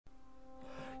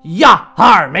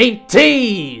Yah-har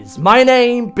mateys! My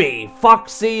name be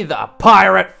Foxy the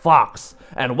Pirate Fox,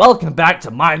 and welcome back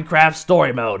to Minecraft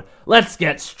Story Mode. Let's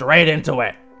get straight into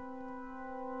it.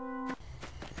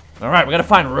 Alright, we gotta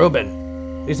find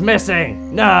Reuben. He's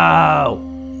missing! No!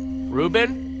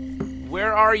 Reuben?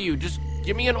 Where are you? Just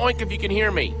give me an oink if you can hear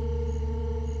me.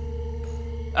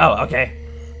 Oh, okay.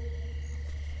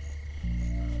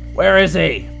 Where is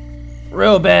he?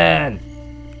 Reuben!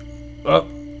 Oh.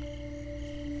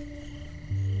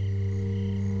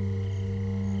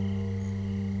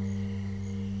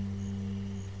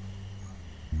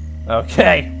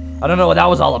 Okay, I don't know what that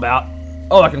was all about.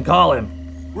 Oh, I can call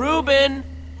him. Reuben!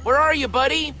 Where are you,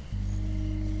 buddy?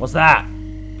 What's that?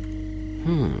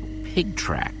 Pig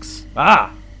tracks.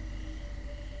 Ah!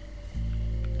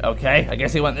 Okay, I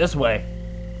guess he went this way.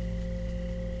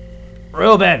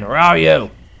 Reuben, where are you?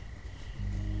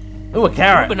 Ooh, a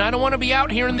carrot. Reuben, I don't want to be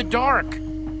out here in the dark.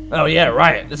 Oh yeah,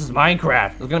 right. This is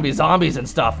Minecraft. There's gonna be zombies and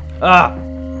stuff. Ah!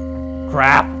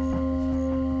 Crap.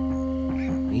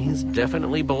 These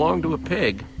definitely belong to a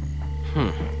pig.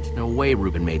 There's no way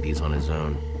Reuben made these on his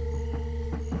own.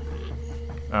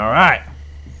 Alright.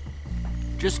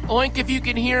 Just oink if you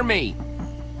can hear me.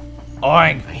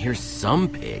 Oink. I hear some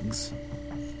pigs.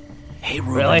 Hey,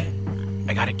 Reuben. Really?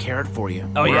 I got a carrot for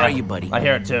you. Oh yeah. Where are you, buddy? I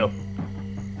hear it too.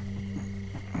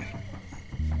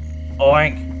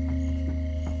 Oink.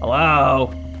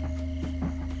 Hello?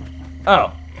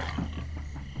 Oh.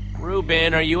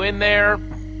 Reuben, are you in there?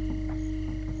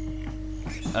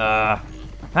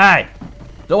 Hey!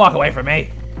 Don't walk away from me.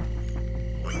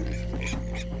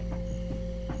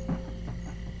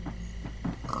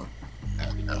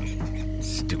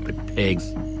 Stupid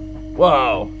pigs.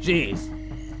 Whoa, jeez.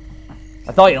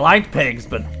 I thought you liked pigs,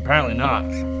 but apparently not.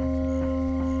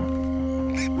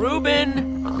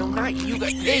 Reuben! No, not you,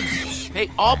 guys. Pigs! Hey,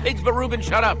 all pigs but Reuben,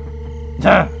 shut up!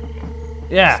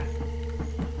 Yeah.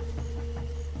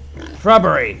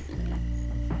 Shrubbery.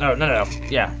 No.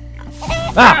 Yeah.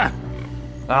 Ah!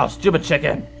 Oh, stupid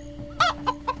chicken.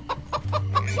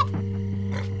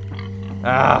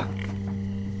 Ah.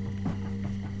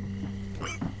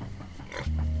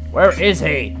 Where is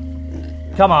he?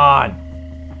 Come on.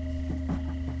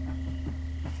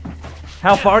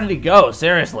 How far did he go?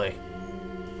 Seriously.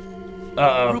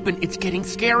 Uh-oh. Reuben, it's getting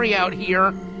scary out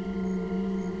here.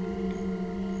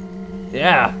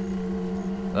 Yeah.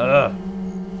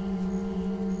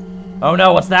 Oh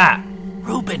no, what's that?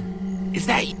 Reuben, is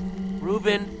that you?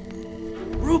 Reuben?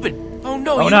 Reuben! Oh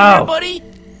no, Oh, you no. there, buddy?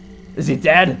 Is he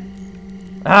dead?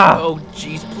 Ah. Oh,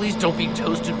 jeez, please don't be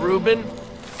toasted, Reuben.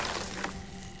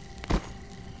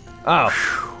 Oh.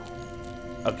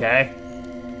 Okay.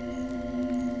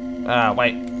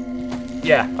 Wait.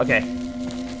 Yeah, okay.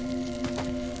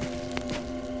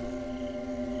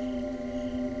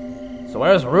 So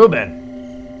where's Reuben?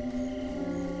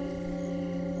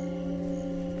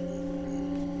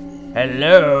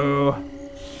 Hello?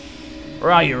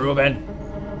 Where are you, Reuben?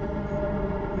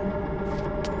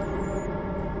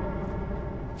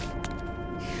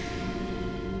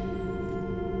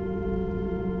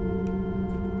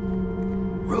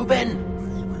 Reuben!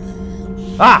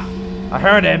 Ah! I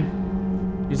heard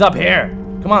him. He's up here.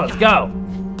 Come on, let's go.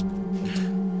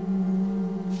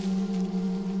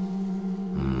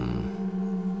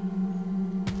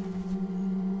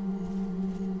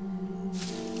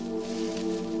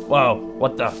 Whoa,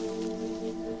 what the?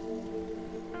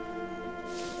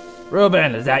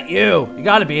 Reuben, is that you? You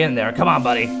gotta be in there. Come on,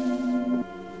 buddy.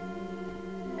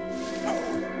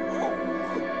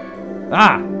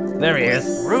 Ah, there he is.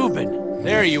 Reuben,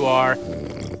 there you are.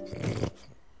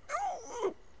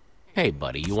 Hey,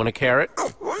 buddy, you want a carrot?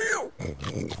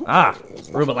 Ah,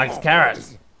 Reuben likes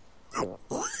carrots.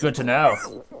 Good to know.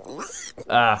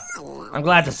 I'm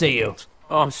glad to see you.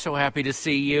 Oh, I'm so happy to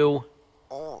see you.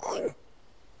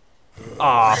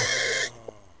 Aw.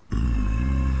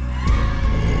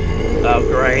 Oh,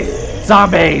 great.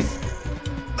 Zombies!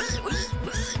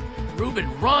 Reuben,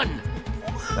 run!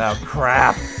 Oh,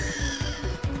 crap.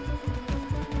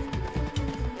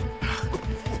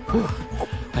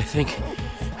 I think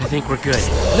we're good.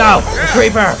 No! The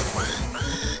creeper!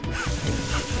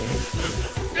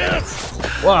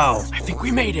 Whoa. I think we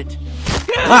made it.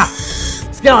 Ah!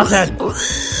 Skeleton!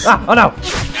 Ah, oh no!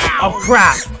 Oh,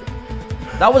 crap!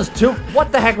 That was too...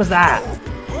 What the heck was that?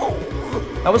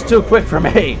 That was too quick for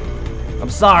me. I'm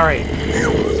sorry.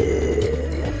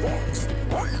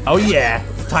 Oh yeah,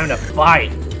 it's time to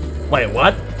fight. Wait,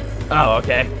 what? Oh,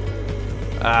 okay.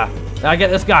 Now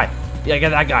get this guy. Yeah, get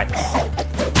that guy.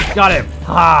 Got him.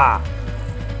 Ha!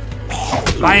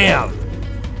 Bam!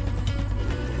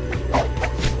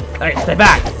 Hey, stay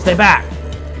back! Stay back!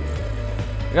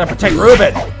 I gotta protect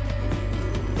Reuben.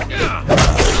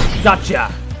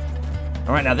 Gotcha.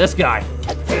 All right, now this guy.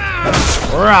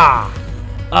 Rah.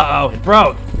 Uh-oh, it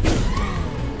broke.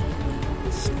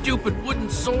 Stupid wooden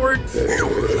swords.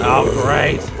 Oh,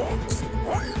 great.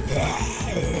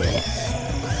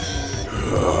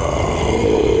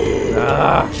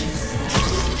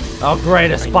 Oh,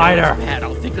 great, a spider. Pat,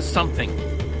 I'll think of something.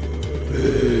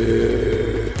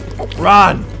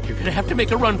 Run. You're gonna have to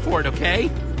make a run for it,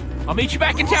 okay? I'll meet you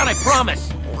back in town, I promise.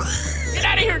 Get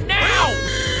out of here now!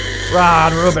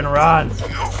 Run, Reuben, run.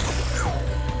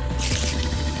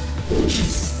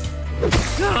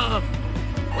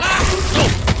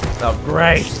 Oh,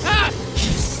 great.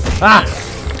 Ah!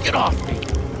 Get off me!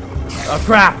 Oh,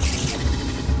 crap!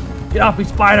 Get off me,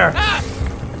 spider!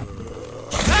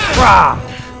 Rah!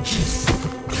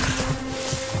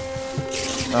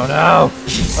 Oh, no!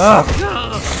 Ugh.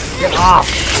 Get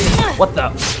off! What the?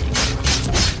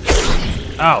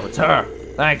 Oh, it's her.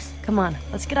 Thanks. Come on,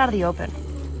 let's get out of the open.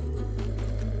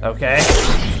 Okay.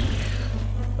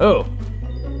 Ooh.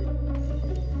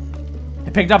 I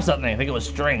picked up something. I think it was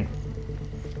string.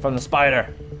 From the spider.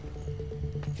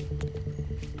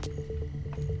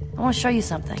 I want to show you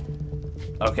something.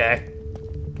 Okay.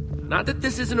 Not that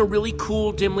this isn't a really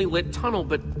cool, dimly lit tunnel,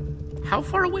 but how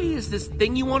far away is this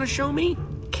thing you want to show me?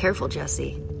 Careful,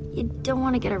 Jesse. You don't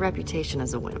want to get a reputation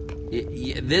as a wimp.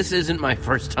 This isn't my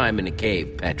first time in a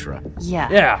cave, Petra.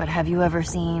 Yeah. But have you ever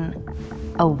seen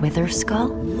a wither skull?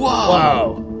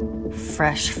 Whoa.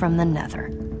 Fresh from the nether.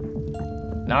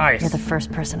 Nice. You're the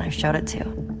first person I've showed it to.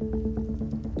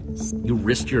 You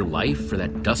risked your life for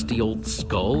that dusty old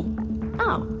skull?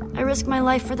 Oh, I risk my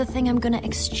life for the thing I'm gonna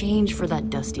exchange for that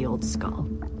dusty old skull.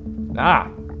 Ah.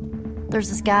 There's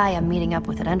this guy I'm meeting up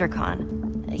with at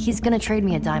EnderCon. He's gonna trade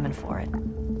me a diamond for it.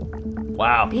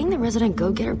 Wow. Being the resident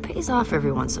go-getter pays off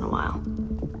every once in a while.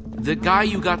 The guy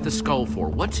you got the skull for,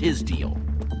 what's his deal?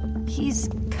 He's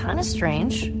kind of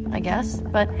strange, I guess.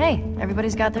 But hey,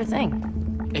 everybody's got their thing.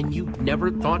 And you never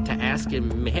thought to ask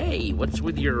him, hey, what's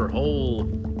with your whole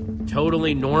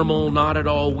totally normal, not at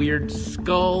all weird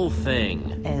skull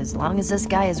thing? As long as this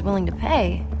guy is willing to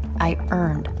pay, I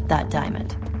earned that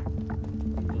diamond.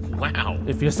 Wow.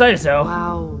 If you say so.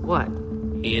 Wow, what?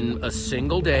 In a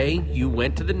single day, you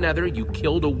went to the nether, you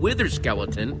killed a wither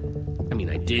skeleton. I mean,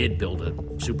 I did build a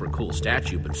super cool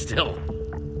statue, but still,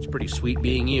 it's pretty sweet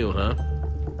being you, huh?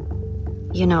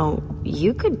 You know,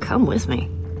 you could come with me.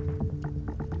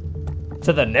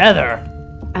 To the nether?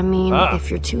 I mean, if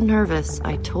you're too nervous,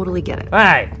 I totally get it.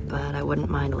 Hey! But I wouldn't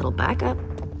mind a little backup.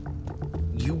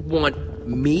 You want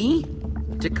me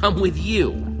to come with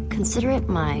you? Consider it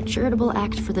my charitable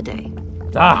act for the day.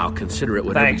 Ah, I'll consider it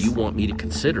whatever thanks. you want me to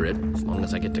consider it, as long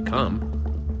as I get to come.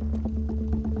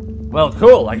 Well,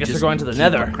 cool. I guess Just we're going to the keep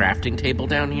nether. a crafting table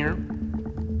down here?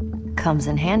 Comes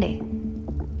in handy.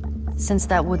 Since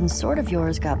that wooden sword of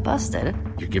yours got busted,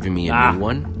 You're giving me a new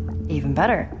one? even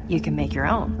better, you can make your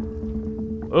own.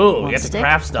 Ooh, we One get to stick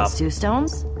craft plus stuff. 2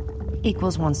 stones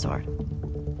equals 1 sword.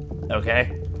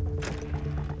 Okay.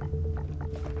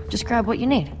 Just grab what you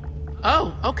need.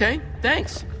 Oh, okay,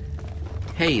 thanks.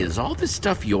 Hey, is all this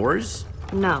stuff yours?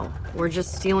 No, we're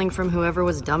just stealing from whoever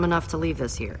was dumb enough to leave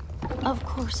this here. Of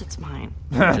course it's mine.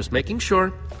 Just making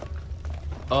sure.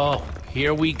 Oh,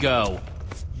 here we go.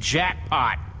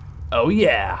 Jackpot. Oh,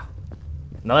 yeah.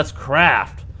 Now let's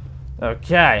craft.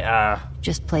 Okay,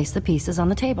 Just place the pieces on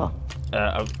the table.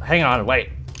 hang on, wait.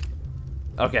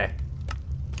 Okay.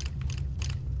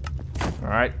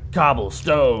 Alright,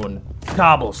 cobblestone.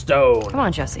 Cobblestone. Come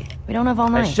on, Jesse. We don't have all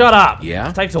Hey, night. shut up! Yeah?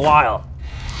 It takes a while.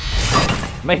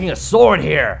 Making a sword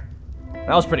here. That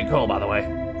was pretty cool, by the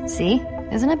way. See?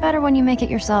 Isn't it better when you make it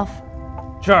yourself?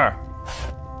 Sure.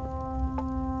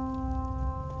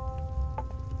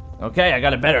 Okay, I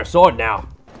got a better sword now.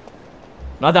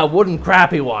 Not that wooden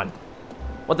crappy one.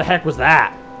 What the heck was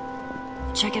that?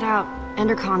 Check it out.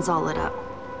 EnderCon's all lit up.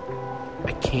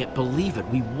 I can't believe it.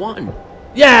 We won.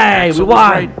 Yay! Axel We was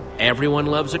won! right. Everyone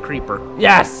loves a creeper.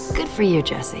 Yes! Good for you,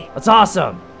 Jesse. That's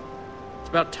awesome! It's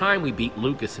about time we beat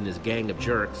Lucas and his gang of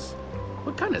jerks.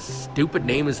 What kind of stupid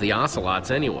name is the Ocelots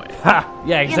anyway? Ha!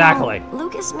 Yeah, exactly. You know,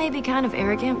 Lucas may be kind of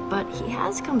arrogant, but he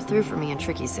has come through for me in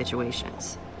tricky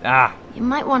situations. Ah. You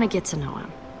might want to get to know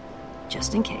him.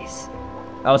 Just in case.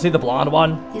 Oh, is he the blonde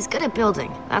one? He's good at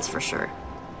building, that's for sure.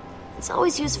 It's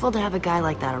always useful to have a guy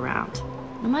like that around.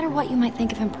 No matter what you might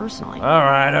think of him personally.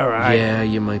 Alright, alright. Yeah,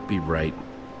 you might be right.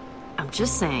 I'm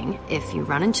just saying, if you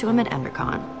run into him at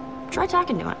EnderCon, try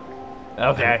talking to him. I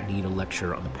Okay. don't need a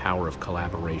lecture on the power of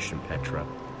collaboration, Petra.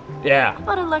 Yeah.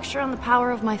 But a lecture on the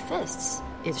power of my fists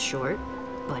is short,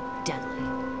 but deadly.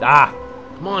 Ah.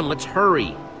 Come on, let's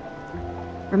hurry.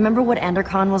 Remember what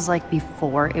EnderCon was like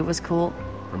before it was cool?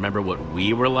 Remember what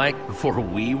we were like before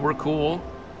we were cool?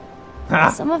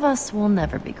 Some of us will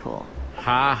never be cool.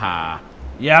 Ha ha.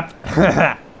 Yep.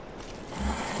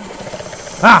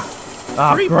 Ah!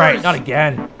 Oh, Creepers! great, not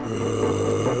again.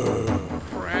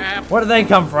 Crap. Where did they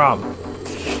come from?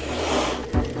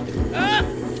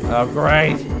 Oh,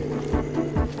 great.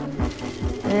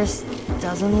 This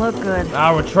doesn't look good.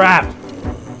 Ah, we're trapped.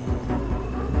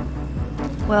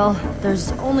 Well,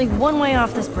 there's only one way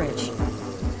off this bridge.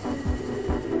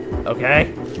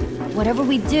 Okay. Whatever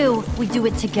we do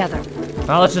it together.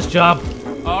 Now let's just jump.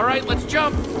 All right, let's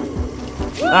jump.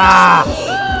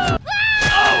 Ah!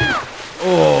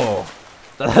 Oh.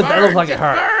 That looks like it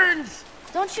hurt. Burns!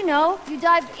 Don't you know? You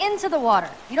dive into the water.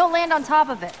 You don't land on top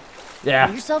of it. Yeah.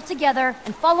 Pull yourself together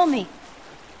and follow me.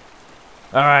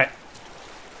 All right.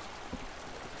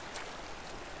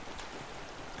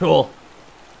 Cool.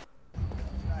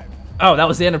 Oh, that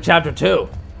was the end of chapter 2.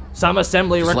 Some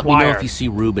assembly Just required. let me know if you see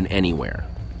Reuben anywhere.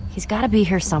 He's gotta be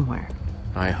here somewhere.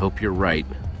 I hope you're right.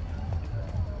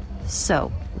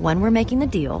 So, when we're making the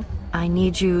deal, I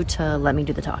need you to let me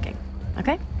do the talking.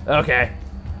 Okay? Okay.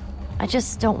 I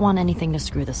just don't want anything to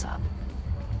screw this up.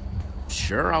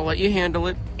 Sure, I'll let you handle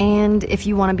it. And if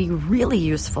you want to be really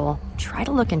useful, try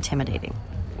to look intimidating.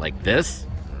 Like this?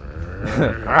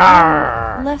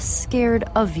 Less scared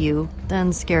of you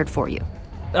than scared for you.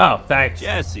 Oh, thanks.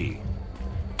 Jesse.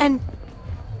 And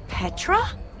Petra?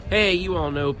 Hey, you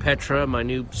all know Petra, my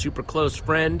new super close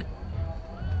friend.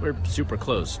 We're super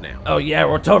close now. Oh, yeah,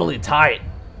 we're totally tight.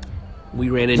 We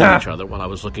ran into each other while I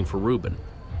was looking for Reuben.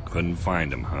 Couldn't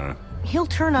find him, huh? He'll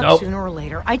turn up Nope. sooner or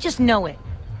later. I just know it.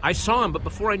 I saw him, but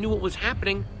before I knew what was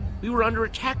happening, we were under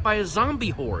attack by a zombie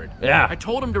horde. Yeah. I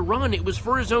told him to run. It was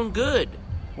for his own good.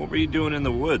 What were you doing in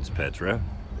the woods, Petra?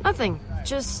 Nothing.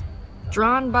 Just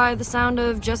drawn by the sound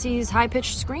of Jesse's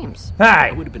high-pitched screams. I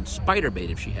Hey. would have been spider bait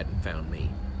if she hadn't found me.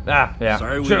 Ah, yeah.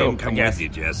 Sorry we True, didn't come I guess. with you,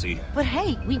 Jesse. But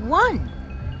hey, we won.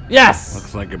 Yes.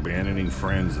 Looks like abandoning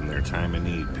friends in their time of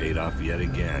need paid off yet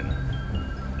again.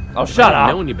 Oh, If shut I'd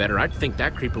up. known you better, I'd think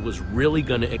that creeper was really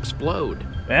gonna explode.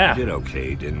 Yeah. We did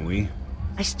okay, didn't we?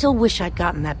 I still wish I'd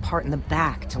gotten that part in the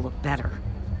back to look better.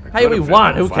 Hey, we Could've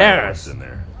won. fit Who fireworks cares? in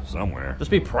there somewhere.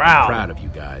 Just be proud. Proud of you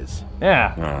guys.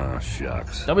 Yeah. Oh,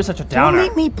 shucks. Don't be such a Don't downer.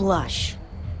 make me blush.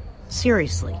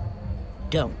 Seriously,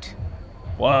 don't.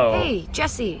 Whoa. Hey,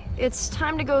 Jesse, it's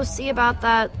time to go see about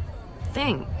that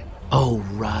thing. Oh,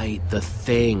 right, the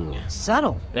thing.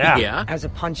 Subtle. Yeah. Yeah? As a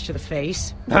punch to the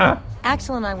face. Huh.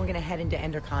 Axel and I were gonna head into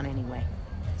EnderCon anyway.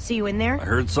 See you in I there?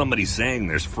 heard somebody saying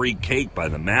there's free cake by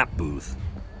the map booth.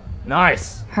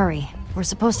 Nice. Hurry. We're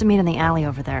supposed to meet in the alley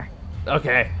over there.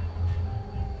 Okay.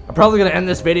 I'm probably gonna end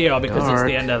this video because it's Dark,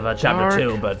 the end of chapter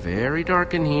 2, but very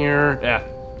dark in here. yeah.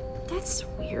 That's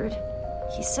weird.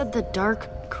 He said the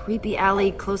dark, creepy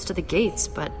alley close to the gates,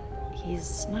 but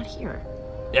he's not here.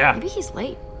 Yeah. Maybe he's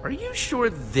late. Are you sure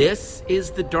this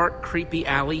is the dark, creepy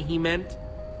alley he meant?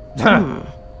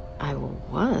 I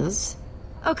was.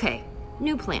 Okay,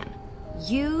 new plan.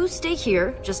 You stay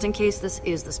here, just in case this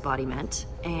is the spot he meant,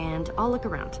 and I'll look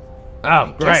around. Oh,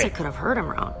 I guess I great. could have heard him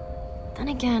wrong. Then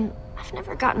again, I've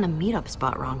never gotten a meetup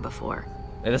spot wrong before.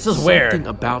 Hey, this is weird. Something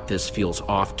about this feels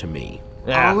off to me.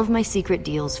 Yeah. All of my secret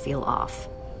deals feel off.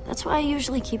 That's why I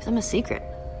usually keep them a secret.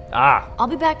 Ah. I'll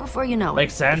be back before you know it.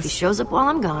 Makes sense. If he shows up while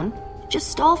I'm gone, just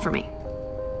stall for me.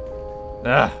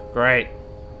 Ugh, great.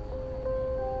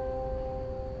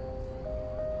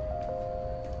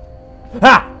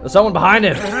 Ha! There's someone behind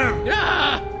him.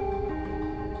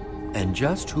 And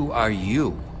just who are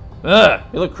you? Ugh,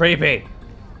 you look creepy.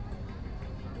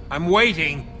 I'm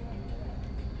waiting.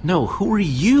 No, who are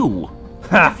you?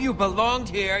 Ha! If you belonged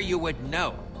here, you would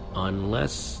know.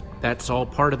 Unless that's all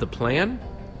part of the plan?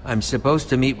 I'm supposed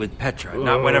to meet with Petra,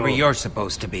 not whatever you're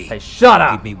supposed to be. Hey, shut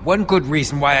up! Give me one good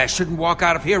reason why I shouldn't walk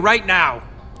out of here right now.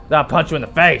 I'll punch you in the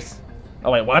face.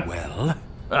 Oh, wait, what? Well,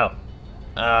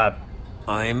 Oh.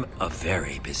 I'm a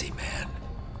very busy man.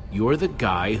 You're the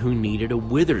guy who needed a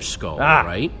wither skull, Ah.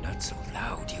 right? Not so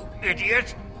loud, you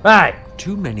idiot. Hey!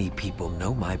 Too many people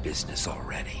know my business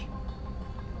already.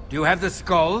 Do you have the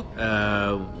skull?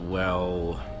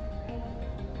 Well...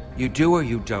 You do or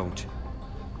you don't?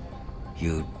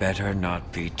 You'd better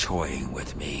not be toying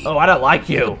with me. Oh, I don't like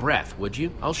A you. breath, would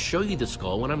you? I'll show you the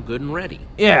skull when I'm good and ready.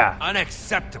 Yeah.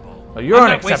 Unacceptable. Oh, you're I'm not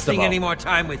unacceptable. wasting any more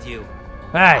time with you.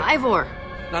 Hey. Ivor!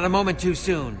 Not a moment too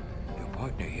soon. Your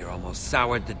partner here almost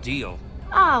soured the deal.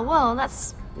 Ah, well,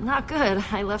 that's not good.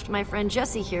 I left my friend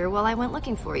Jesse here while I went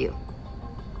looking for you.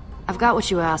 I've got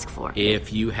what you asked for.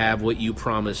 If you have what you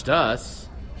promised us...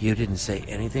 You didn't say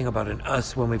anything about an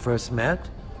us when we first met?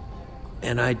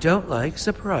 and I don't like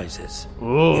surprises.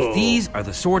 Ooh. If these are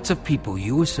the sorts of people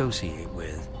you associate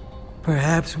with,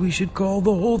 perhaps we should call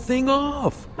the whole thing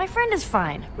off. My friend is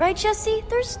fine, right, Jesse?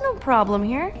 There's no problem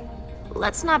here.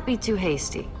 Let's not be too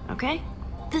hasty, okay?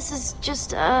 This is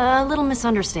just a little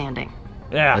misunderstanding.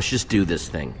 Yeah. Let's just do this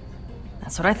thing.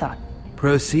 That's what I thought.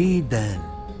 Proceed then.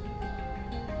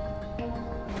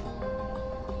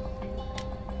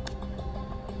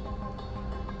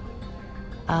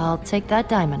 I'll take that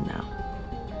diamond now.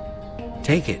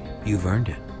 Take it. You've earned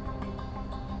it.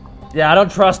 Yeah, I don't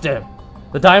trust him.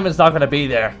 The diamond's not gonna be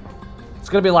there. It's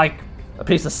gonna be like a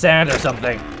piece of sand or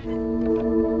something.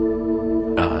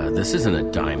 This isn't a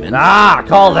diamond. Ah,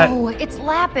 called it. Oh, it's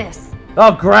Lapis.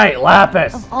 Oh, great,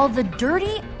 Lapis. Of all the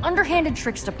dirty, underhanded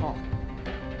tricks to pull.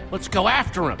 Let's go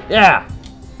after him. Yeah.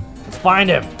 Let's find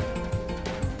him.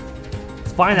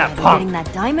 Let's find that I'm punk. getting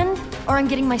that diamond, or I'm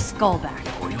getting my skull back.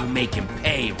 Or you make him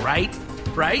pay, right?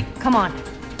 Right? Come on.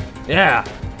 Yeah.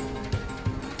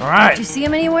 All Did right. you see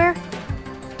him anywhere?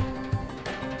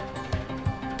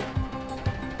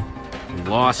 We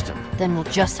lost him. Then we'll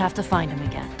just have to find him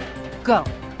again. Go.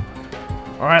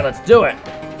 All right, let's do it.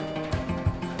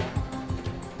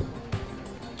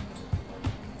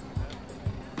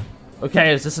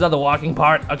 Okay, is this another walking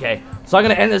part? Okay, so I'm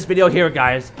gonna end this video here,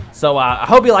 guys. So I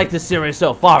hope you liked this series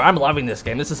so far. I'm loving this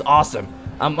game. This is awesome.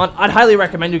 I'd highly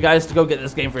recommend you guys to go get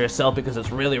this game for yourself because it's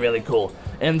really, really cool.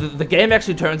 And the game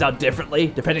actually turns out differently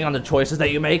depending on the choices that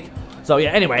you make. So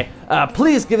yeah, anyway,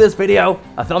 please give this video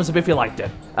a thumbs up if you liked it.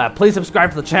 Please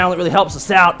subscribe to the channel. It really helps us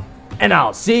out. And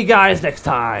I'll see you guys next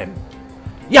time.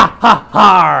 Yeah, ha,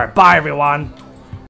 ha. Bye, everyone.